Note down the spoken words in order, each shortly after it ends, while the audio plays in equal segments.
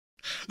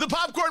The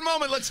popcorn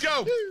moment. Let's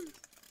go.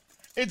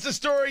 It's a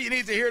story you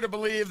need to hear to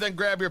believe. Then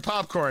grab your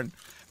popcorn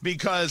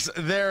because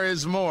there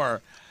is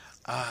more.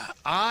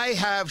 I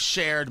have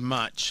shared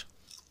much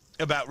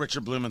about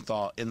Richard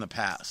Blumenthal in the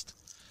past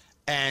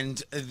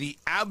and the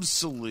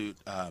absolute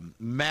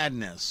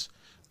madness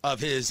of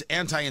his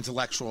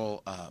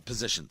anti-intellectual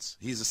positions.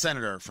 He's a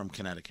senator from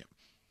Connecticut.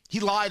 He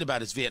lied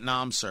about his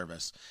Vietnam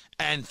service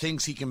and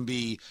thinks he can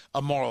be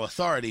a moral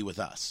authority with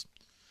us.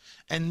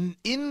 And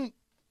in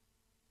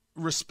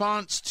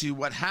response to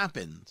what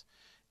happened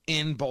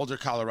in Boulder,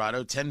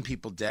 Colorado, 10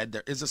 people dead,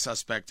 there is a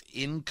suspect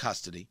in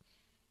custody.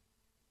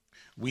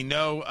 We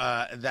know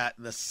that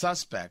the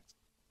suspect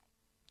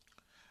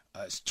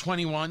is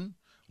 21.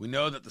 We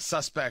know that the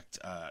suspect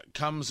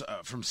comes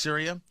from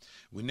Syria.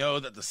 We know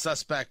that the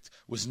suspect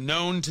was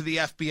known to the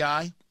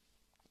FBI,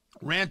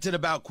 ranted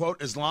about, quote,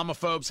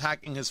 Islamophobes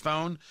hacking his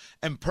phone,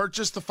 and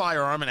purchased the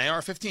firearm, an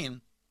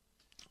AR-15,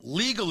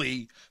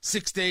 legally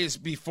 6 days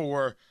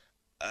before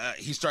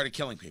he started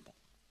killing people.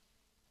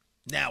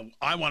 Now,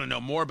 I want to know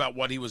more about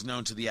what he was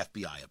known to the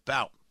FBI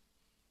about.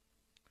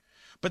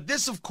 But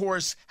this, of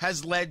course,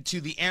 has led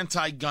to the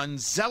anti-gun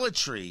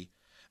zealotry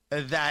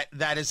that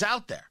is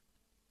out there.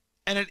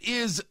 And it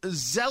is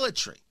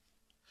zealotry.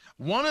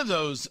 One of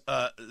those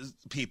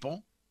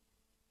people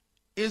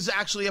is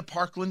actually a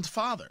Parkland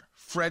father,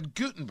 Fred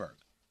Gutenberg,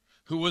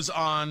 who was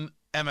on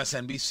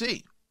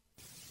MSNBC.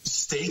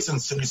 States and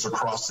cities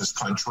across this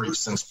country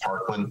since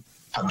Parkland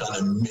have done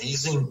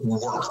amazing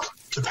work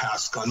to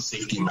pass gun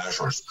safety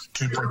measures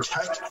to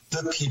protect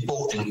the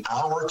people in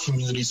our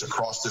communities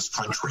across this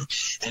country.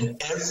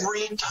 And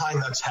every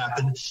time that's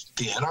happened,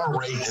 the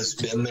NRA has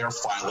been there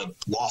filing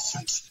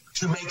lawsuits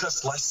to make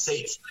us less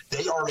safe.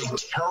 They are a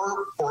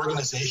terror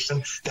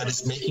organization that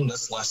is making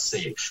us less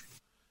safe.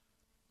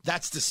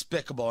 That's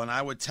despicable, and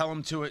I would tell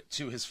him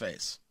to his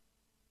face.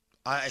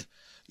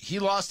 He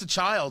lost a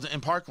child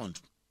in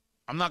Parkland.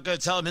 I'm not going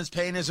to tell him his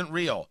pain isn't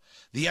real.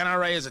 The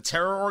NRA is a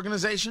terror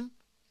organization?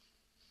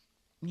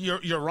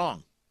 You're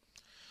wrong.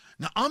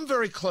 Now, I'm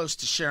very close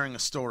to sharing a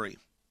story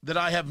that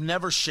I have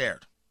never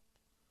shared.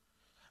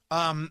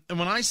 And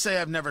when I say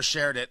I've never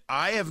shared it,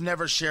 I have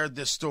never shared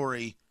this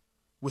story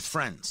with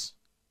friends.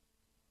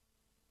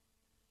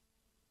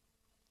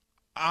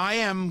 I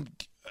am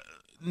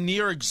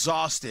near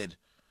exhausted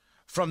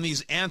from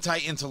these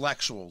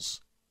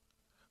anti-intellectuals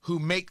who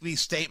make these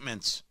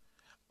statements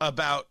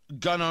about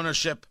gun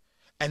ownership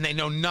and they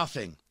know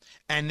nothing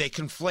and they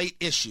conflate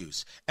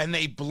issues and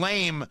they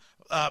blame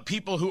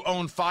people who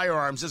own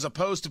firearms as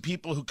opposed to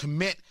people who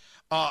commit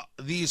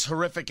these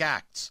horrific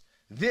acts.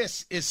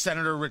 This is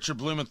Senator Richard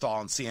Blumenthal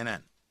on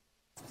CNN.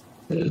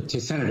 To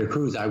Senator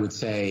Cruz, I would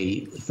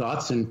say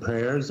thoughts and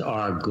prayers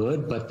are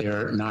good, but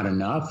they're not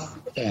enough.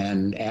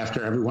 And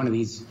after every one of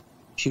these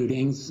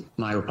shootings,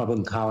 my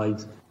Republican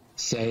colleagues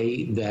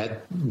say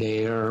that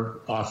they're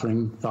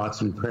offering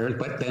thoughts and prayers,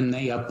 but then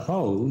they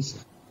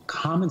oppose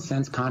common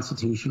sense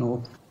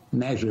constitutional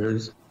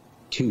measures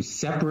to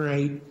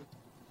separate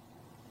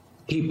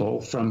people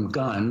from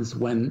guns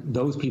when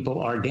those people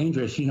are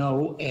dangerous. You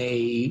know,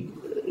 a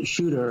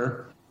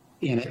shooter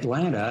in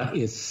Atlanta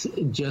is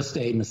just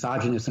a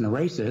misogynist and a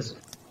racist,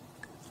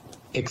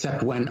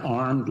 except when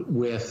armed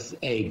with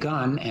a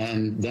gun,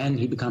 and then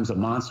he becomes a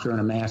monster and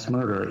a mass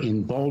murderer.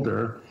 In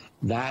Boulder,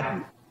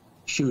 that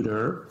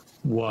shooter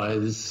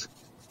was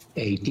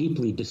a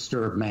deeply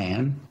disturbed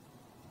man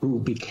who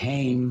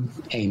became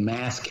a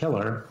mass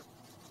killer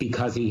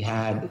because he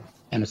had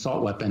an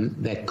assault weapon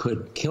that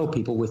could kill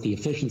people with the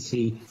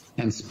efficiency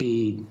and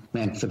speed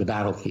meant for the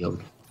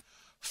battlefield.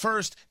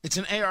 First, it's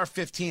an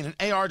AR-15.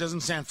 An AR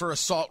doesn't stand for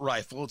assault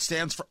rifle. It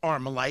stands for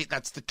Armalite.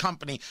 That's the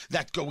company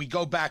that we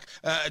go back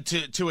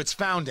to its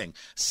founding.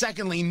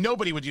 Secondly,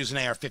 nobody would use an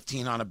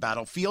AR-15 on a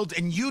battlefield,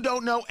 and you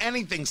don't know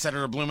anything,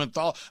 Senator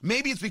Blumenthal.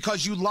 Maybe it's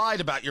because you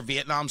lied about your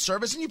Vietnam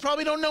service, and you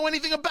probably don't know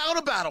anything about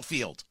a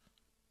battlefield.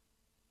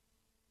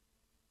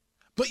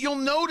 But you'll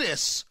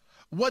notice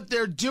what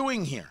they're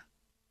doing here.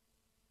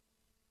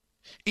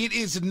 It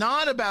is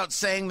not about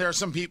saying there are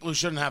some people who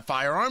shouldn't have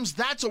firearms.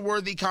 That's a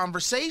worthy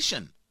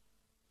conversation.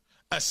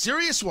 A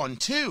serious one,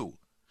 too.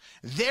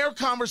 Their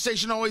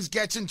conversation always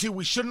gets into,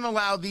 we shouldn't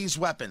allow these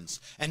weapons.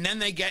 And then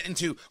they get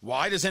into,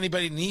 why does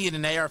anybody need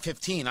an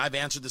AR-15? I've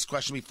answered this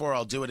question before.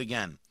 I'll do it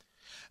again.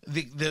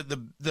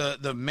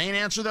 The main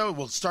answer, though,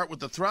 we'll start with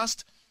the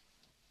thrust.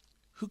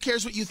 Who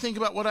cares what you think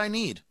about what I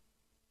need?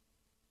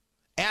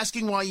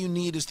 Asking why you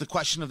need is the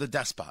question of the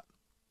despot.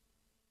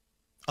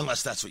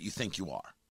 Unless that's what you think you are.